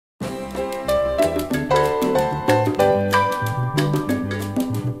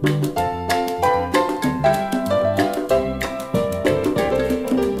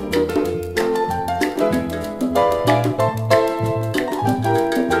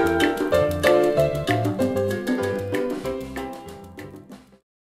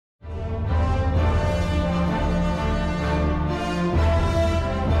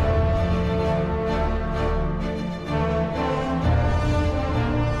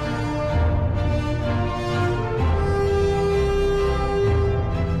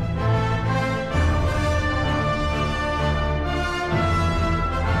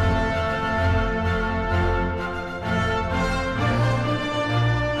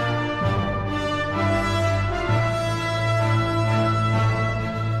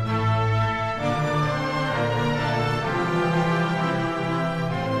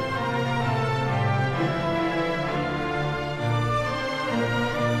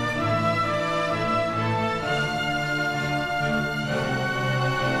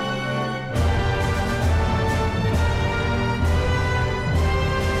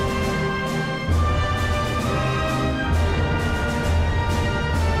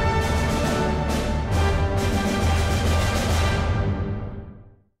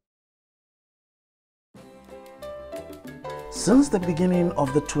Since the beginning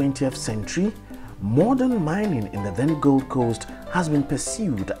of the 20th century, modern mining in the then Gold Coast has been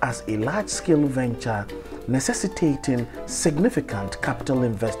pursued as a large-scale venture necessitating significant capital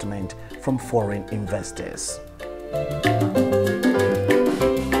investment from foreign investors.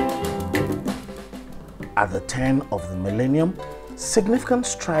 At the turn of the millennium, significant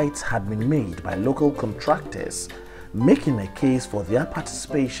strides had been made by local contractors, making a case for their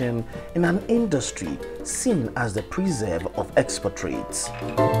participation in an industry seen as the preserve of export trades.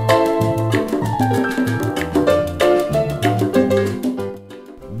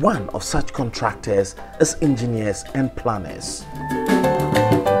 One of such contractors is engineers and planners.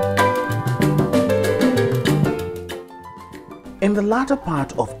 In the latter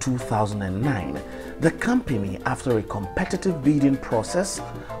part of 2009, the company, after a competitive bidding process,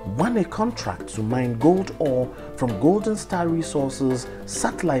 won a contract to mine gold ore from Golden Star Resources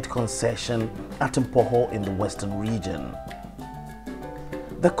satellite concession at Mpohor in the western region.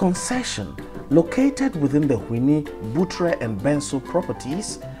 The concession, located within the Hwini, Butre and Benso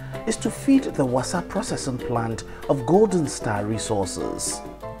properties, is to feed the Wasa processing plant of Golden Star Resources.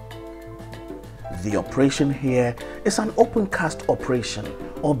 The operation here is an open cast operation,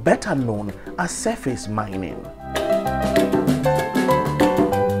 or better known as surface mining.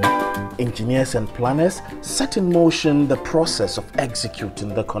 Engineers and planners set in motion the process of executing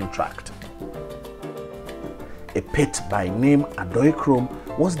the contract. A pit by name Adoikrom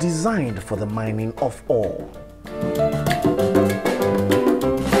was designed for the mining of ore.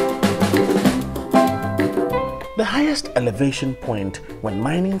 The highest elevation point when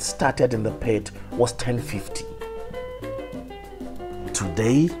mining started in the pit was 1050.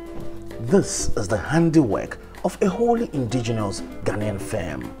 Today, this is the handiwork of a wholly indigenous Ghanaian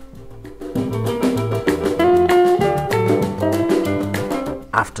firm.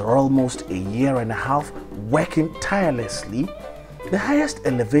 After almost a year and a half working tirelessly, the highest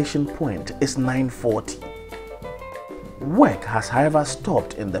elevation point is 940. Work has however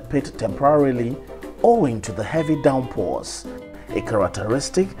stopped in the pit temporarily owing to the heavy downpours, a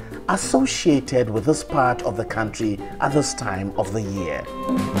characteristic associated with this part of the country at this time of the year.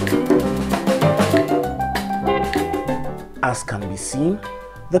 As can be seen,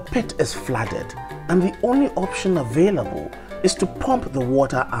 the pit is flooded and the only option available is to pump the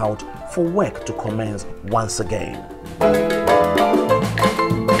water out for work to commence once again.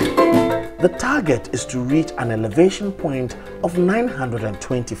 The target is to reach an elevation point of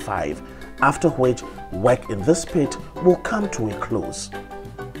 925, after which work in this pit will come to a close.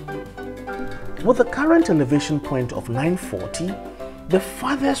 With the current elevation point of 940, the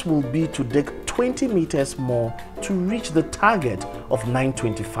farthest will be to dig 20 meters more to reach the target of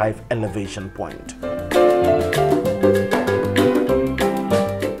 925 elevation point.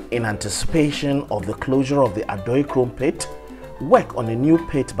 In anticipation of the closure of the Adoikrom pit, work on a new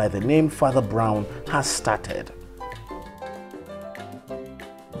pit by the name Father Brown has started.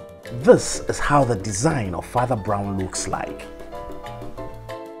 This is how the design of Father Brown looks like.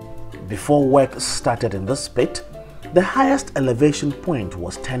 Before work started in this pit, the highest elevation point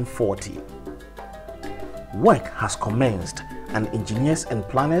was 1040. Work has commenced and engineers and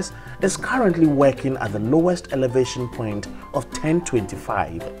planners is currently working at the lowest elevation point of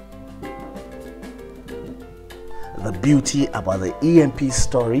 1025. The beauty about the EMP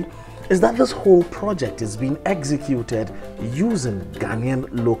story is that this whole project is being executed using Ghanaian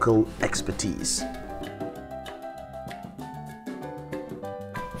local expertise.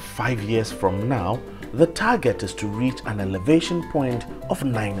 5 years from now, the target is to reach an elevation point of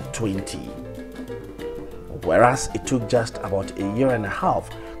 920. Whereas it took just about a year and a half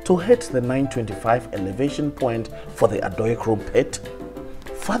to hit the 925 elevation point for the Adoikrom pit,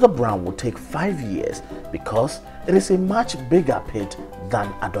 Father Brown will take 5 years because it is a much bigger pit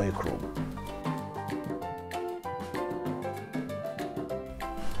than Adoikrom.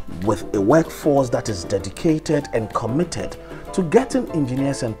 With a workforce that is dedicated and committed to getting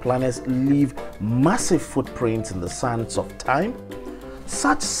engineers and planners leave massive footprints in the sands of time,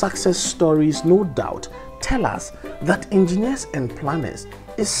 such success stories no doubt tell us that engineers and planners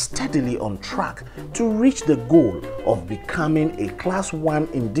is steadily on track to reach the goal of becoming a Class 1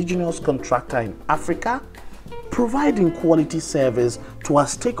 indigenous contractor in Africa, providing quality service to our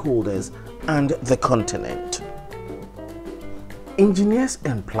stakeholders and the continent. Engineers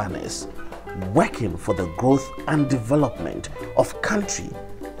and planners working for the growth and development of country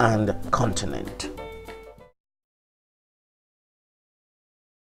and continent.